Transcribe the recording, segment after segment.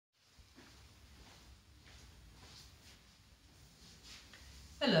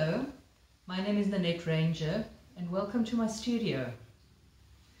Hello, my name is Nanette Ranger and welcome to my studio.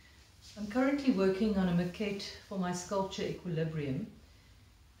 I'm currently working on a maquette for my sculpture Equilibrium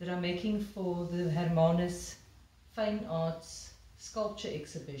that I'm making for the Hermanus Fine Arts Sculpture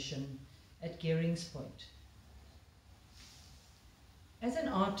Exhibition at Gearing's Point. As an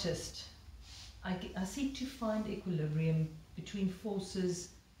artist, I seek to find equilibrium between forces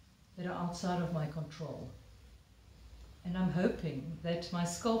that are outside of my control. And I'm hoping that my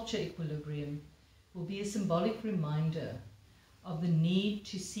sculpture Equilibrium will be a symbolic reminder of the need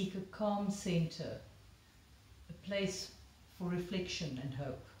to seek a calm center, a place for reflection and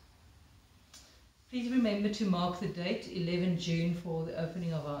hope. Please remember to mark the date 11 June for the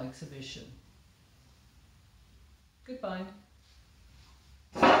opening of our exhibition. Goodbye.